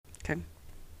Okay.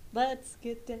 Let's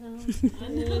get down.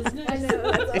 Couldn't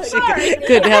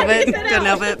help it. Couldn't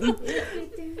help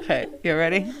it. Okay, you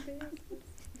ready?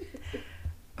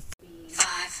 5,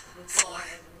 4,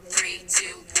 3, 2,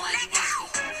 1.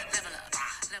 Level up.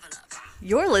 Level up.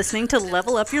 You're listening to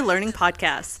Level Up Your Learning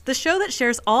podcast, the show that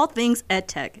shares all things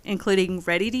EdTech, including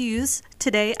ready-to-use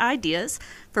today ideas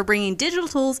for bringing digital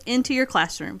tools into your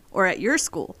classroom or at your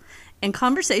school, and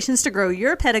conversations to grow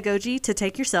your pedagogy to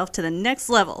take yourself to the next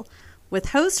level, with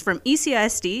hosts from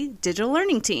ECISD Digital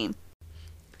Learning Team.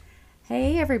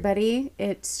 Hey everybody,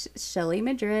 it's Shelly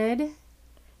Madrid,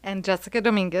 And Jessica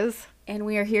Dominguez. and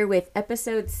we are here with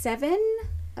episode 7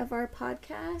 of our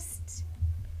podcast.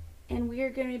 And we are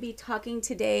going to be talking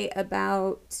today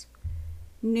about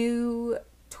new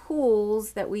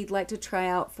tools that we'd like to try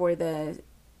out for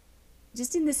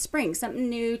just in the spring, something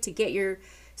new to get your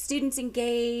students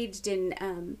engaged.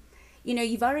 And,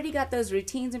 you've already got those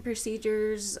routines and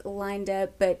procedures lined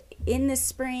up, but in the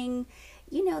spring,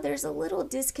 there's a little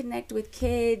disconnect with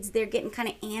kids. They're getting kind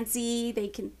of antsy. They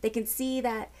can see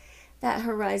that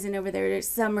horizon over there.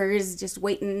 Summer is just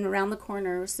waiting around the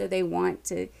corner, so they want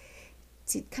to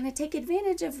kind of take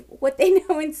advantage of what they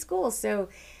know in school. So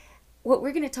what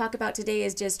we're going to talk about today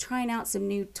is just trying out some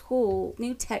new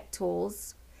tech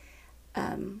tools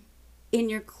in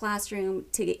your classroom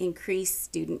to increase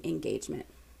student engagement.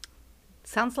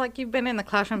 Sounds like you've been in the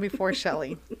classroom before,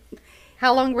 Shelly.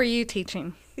 How long were you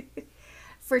teaching?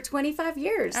 For 25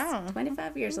 years. Oh,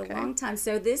 25 years, okay. a long time.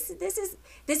 So this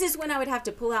is when I would have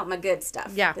to pull out my good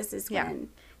stuff. Yeah. This is yeah. when.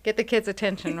 Get the kids'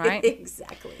 attention, right?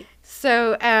 Exactly.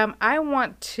 So I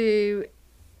want to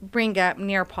bring up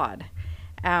Nearpod.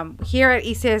 Here at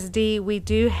ECSD, we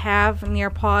do have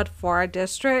Nearpod for our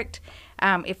district.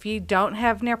 If you don't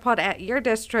have Nearpod at your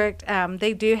district,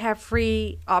 they do have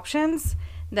free options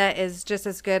that is just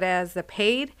as good as the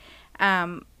paid.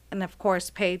 And of course,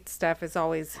 paid stuff is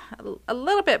always a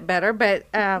little bit better,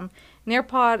 but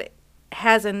Nearpod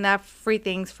has enough free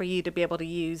things for you to be able to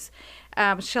use.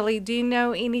 Shelly, do you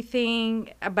know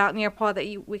anything about Nearpod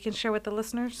that we can share with the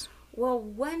listeners? Well,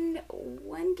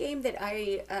 one game that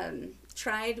I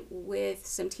tried with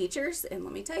some teachers, and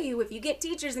let me tell you, if you get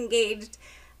teachers engaged,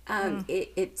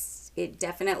 it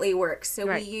definitely works. So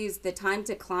Right. we use the time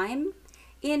to climb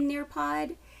in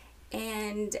Nearpod,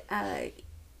 and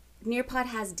Nearpod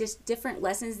has just different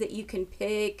lessons that you can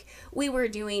pick. We were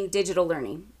doing digital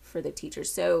learning for the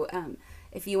teachers, so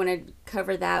if you want to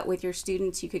cover that with your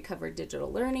students, you could cover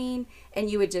digital learning,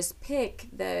 and you would just pick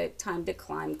the time to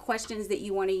climb questions that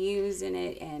you want to use in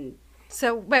it. And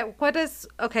So, but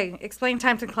explain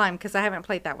Time to Climb, because I haven't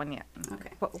played that one yet. Okay.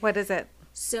 What is it?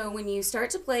 so when you start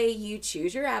to play, you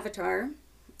choose your avatar,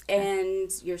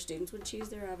 and your students would choose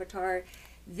their avatar.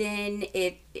 Then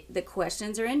the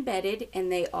questions are embedded,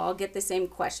 and they all get the same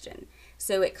question.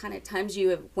 So it kind of times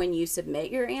you when you submit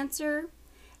your answer,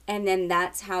 and then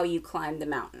that's how you climb the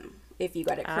mountain. If you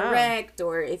got it correct,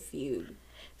 or if you...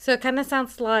 So it kind of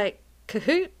sounds like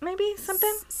Kahoot, maybe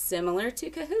something? Similar to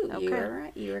Kahoot. Okay. You are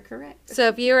right. You are correct. So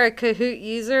if you're a Kahoot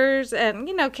users, and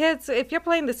kids, if you're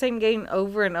playing the same game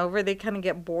over and over, they kind of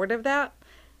get bored of that.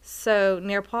 So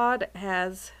Nearpod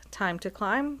has Time to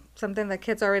Climb, something that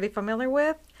kids are already familiar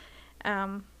with.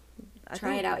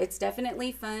 Try it out. It's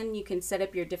definitely fun. You can set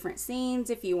up your different scenes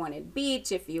if you wanted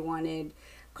beach, if you wanted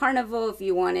carnival, if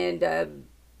you wanted in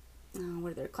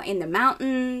the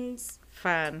mountains.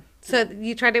 Fun. So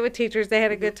you tried it with teachers. They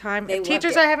had a good time. They If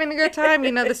teachers loved it. are having a good time,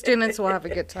 the students will have a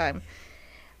good time.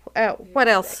 What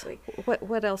else? Exactly.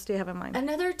 What else do you have in mind?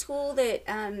 Another tool that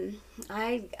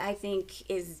I think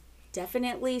is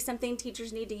definitely something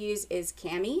teachers need to use is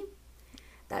Kami.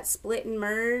 That split and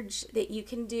merge that you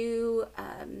can do.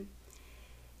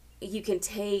 You can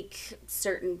take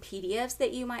certain PDFs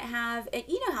that you might have. And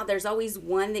you know how there's always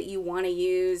one that you want to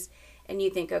use, and you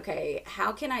think, okay,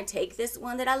 how can I take this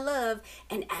one that I love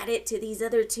and add it to these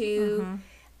other two,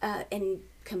 and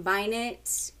combine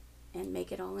it and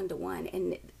make it all into one.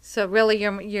 And So really,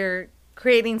 you're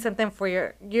creating something for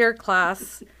your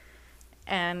class,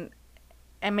 and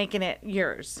making it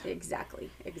yours.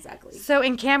 Exactly. So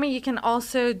in Kami, you can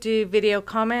also do video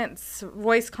comments,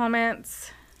 voice comments.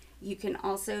 You can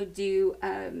also do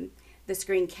the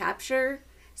screen capture,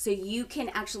 so you can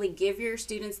actually give your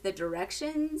students the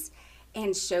directions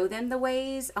and show them the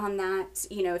ways on that,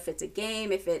 if it's a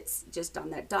game, if it's just on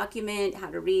that document, how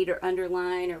to read or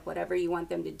underline or whatever you want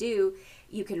them to do,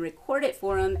 you can record it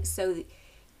for them so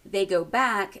they go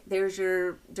back, there's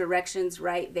your directions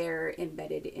right there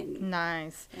embedded in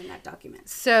that document.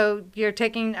 So you're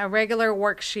taking a regular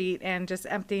worksheet and just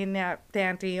emptying out the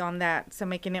ante on that, so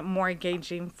making it more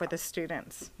engaging for the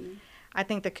students. I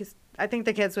think the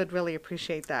kids would really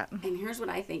appreciate that. And here's what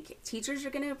I think. Teachers are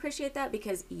going to appreciate that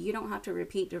because you don't have to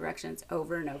repeat directions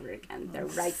over and over again. They're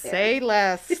right there. Say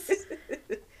less.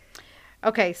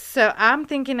 Okay, so I'm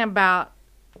thinking about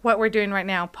what we're doing right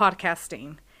now,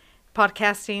 podcasting.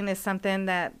 Podcasting is something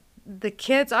that the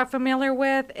kids are familiar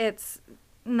with. It's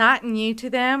not new to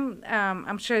them.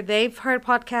 I'm sure they've heard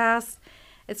podcasts,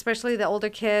 especially the older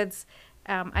kids.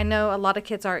 I know a lot of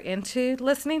kids are into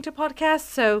listening to podcasts.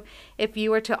 So if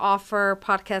you were to offer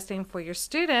podcasting for your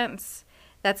students,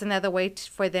 that's another way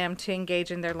for them to engage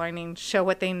in their learning, show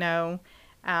what they know,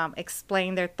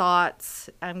 explain their thoughts,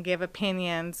 give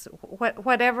opinions,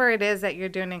 whatever it is that you're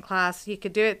doing in class, you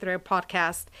could do it through a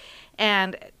podcast.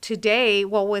 And today,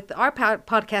 well, with our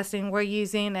podcasting, we're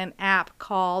using an app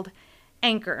called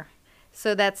Anchor.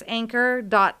 So that's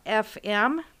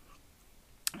anchor.fm.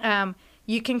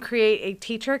 You can create a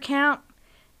teacher account.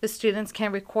 The students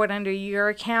can record under your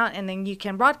account, and then you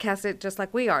can broadcast it just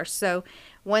like we are. So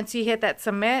once you hit that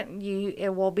submit,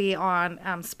 it will be on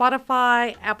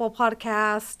Spotify, Apple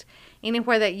Podcast,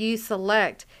 anywhere that you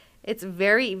select. It's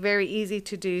very, very easy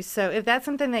to do. So if that's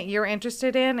something that you're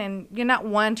interested in and you're not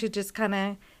one to just kind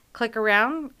of click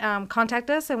around, contact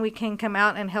us and we can come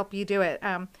out and help you do it.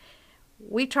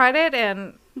 We tried it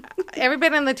and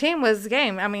everybody on the team was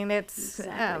game. I mean, it's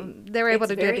Exactly. they were able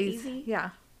It's to do very these. easy. Yeah.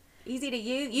 Easy to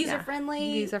use, user-friendly.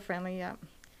 User-friendly, yeah.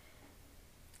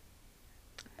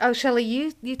 Oh, Shelly,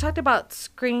 you talked about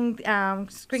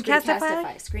Screencastify?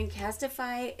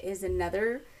 Screencastify is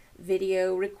another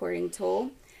video recording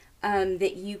tool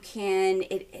that you can.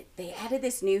 They added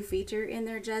this new feature in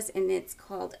there, Jess, and it's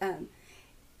called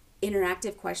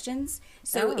interactive questions.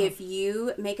 So Oh. if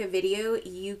you make a video,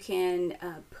 you can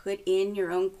put in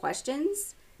your own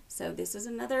questions. So this is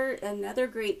another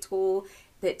great tool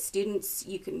that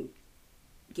you can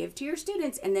give to your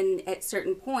students, and then at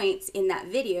certain points in that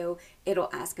video, it'll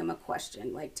ask them a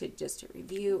question, like to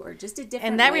review or just a different.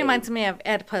 And that way. reminds me of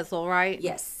Edpuzzle, right?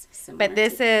 Yes, But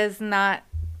this is not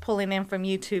pulling in from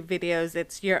YouTube videos.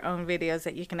 It's your own videos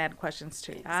that you can add questions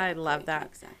to. I love that.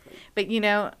 Exactly. But,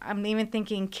 I'm even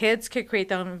thinking kids could create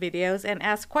their own videos and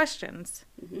ask questions,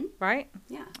 right?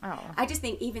 Yeah. Oh. I just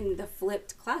think even the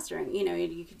flipped classroom,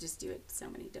 you could just do it so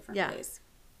many different Yeah. ways.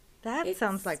 That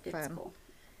sounds like It's fun. cool.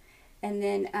 And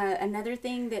then another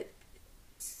thing that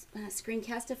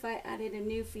Screencastify added a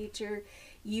new feature.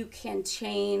 You can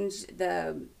change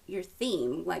your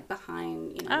theme, like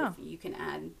behind. Oh. If you can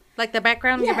add Like the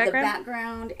background, your background? the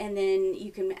background, and then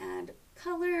you can add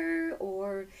color,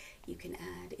 or you can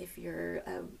add, if you're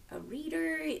a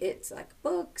reader, it's like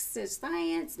books, there's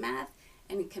science, math,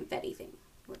 and a confetti thing.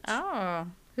 Which Oh.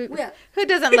 Well- Who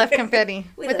doesn't love confetti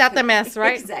we love without the confetti. mess,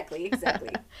 right? Exactly.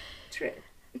 True.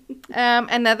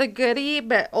 Another goodie,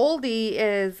 but oldie,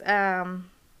 is a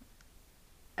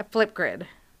Flipgrid.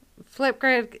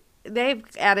 Flipgrid, they've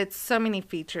added so many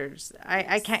features.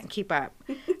 I can't keep up.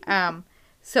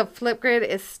 So Flipgrid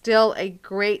is still a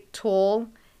great tool,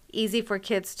 easy for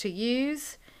kids to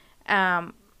use.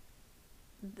 The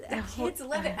kids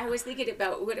love it. I was thinking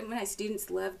about what my students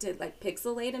love to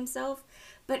pixelate themselves,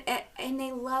 and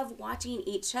they love watching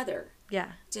each other.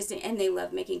 Yeah. And they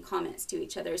love making comments to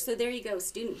each other. So there you go,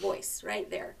 student voice right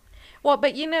there. Well,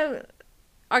 but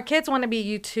our kids want to be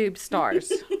YouTube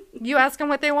stars. You ask them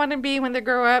what they want to be when they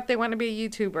grow up, they want to be a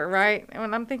YouTuber, right?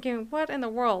 And I'm thinking, what in the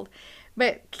world?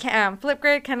 But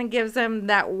Flipgrid kind of gives them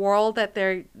that world that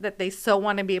they so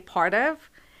want to be a part of,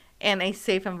 and a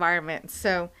safe environment.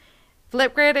 So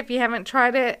Flipgrid, if you haven't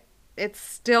tried it, it's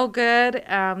still good.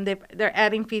 They're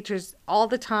adding features all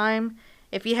the time.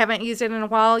 If you haven't used it in a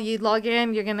while, you log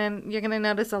in, you're gonna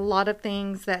notice a lot of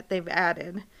things that they've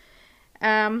added.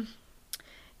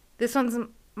 This one's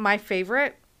my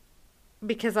favorite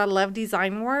because I love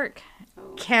design work.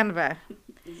 Oh. Canva.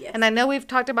 Yes. And I know we've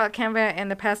talked about Canva in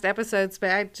the past episodes, but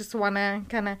I just want to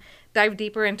kind of dive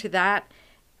deeper into that.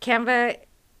 Canva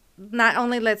not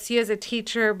only lets you as a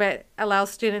teacher, but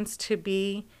allows students to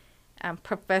be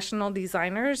professional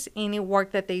designers. Any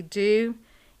work that they do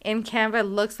in Canva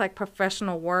looks like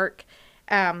professional work.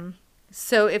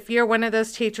 So if you're one of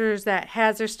those teachers that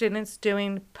has their students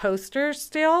doing posters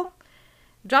still,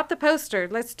 drop the poster.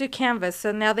 Let's do Canva.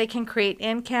 So now they can create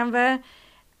in Canva.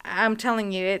 I'm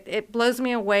telling you, it blows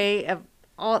me away.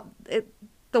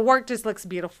 The work just looks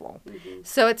beautiful. Mm-hmm.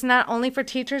 So it's not only for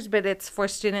teachers, but it's for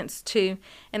students too.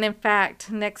 And in fact,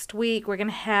 next week we're going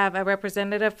to have a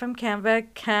representative from Canva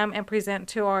come and present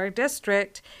to our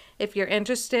district. If you're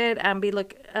interested, be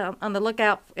on the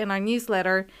lookout in our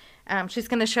newsletter. She's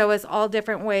going to show us all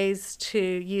different ways to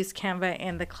use Canva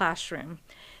in the classroom.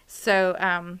 So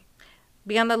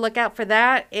be on the lookout for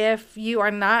that. If you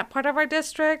are not part of our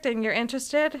district and you're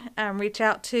interested, reach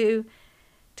out to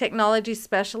technology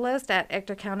specialist at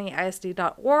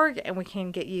ectorcountyisd.org, and we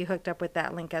can get you hooked up with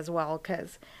that link as well,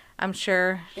 because I'm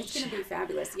sure It's going to be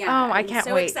fabulous. Yeah. Oh, I I'm can't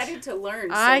so wait. excited to learn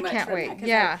so I much can't from wait. that, 'cause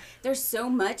Yeah. there's so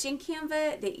much in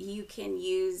Canva that you can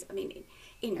use, I mean,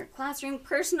 in your classroom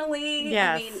personally.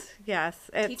 yes, I mean, yes.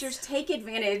 It's, teachers take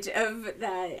advantage of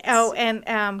that. Oh, and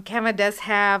Canva does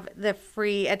have the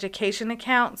free education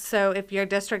account. So if your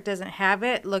district doesn't have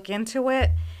it, look into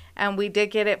it. We did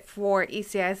get it for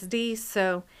ECISD.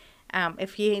 So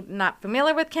if you're not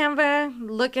familiar with Canva,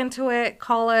 look into it.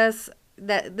 Call us.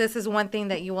 This is one thing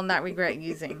that you will not regret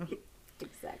using.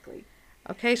 Exactly.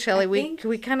 Okay, Shelly, we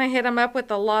kind of hit them up with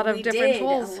a lot of different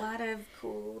tools. A lot of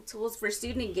cool tools for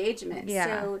student engagement.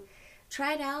 Yeah. So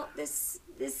try it out this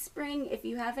spring if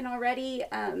you haven't already.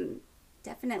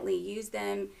 Definitely use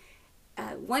them.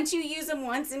 Once you use them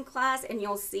once in class and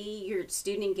you'll see your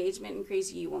student engagement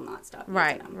increase, you will not stop using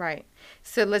Right, them. right.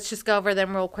 So let's just go over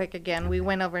them real quick again. We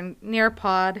went over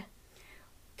Nearpod,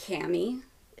 Cami,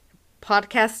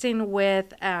 podcasting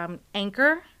with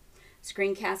Anchor,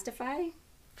 Screencastify,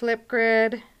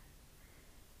 Flipgrid,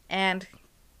 and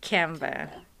Canva.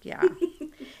 Yeah.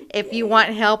 If you want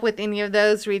help with any of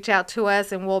those, reach out to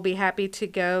us and we'll be happy to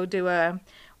go do a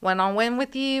one-on-one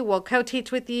with you. We'll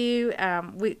co-teach with you.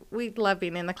 We love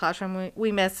being in the classroom.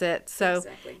 We miss it. So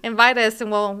Exactly. invite us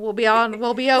and we'll be on.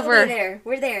 We'll be over. We'll be there.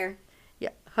 We're there. Yeah.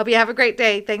 Hope you have a great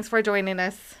day. Thanks for joining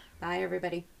us. Bye,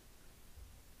 everybody.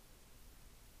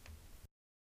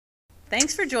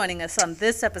 Thanks for joining us on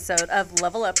this episode of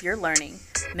Level Up Your Learning.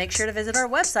 Make sure to visit our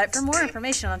website for more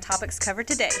information on topics covered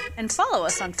today, and follow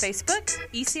us on Facebook,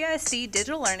 ECISD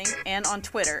Digital Learning, and on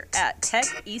Twitter at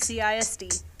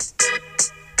TechECISD.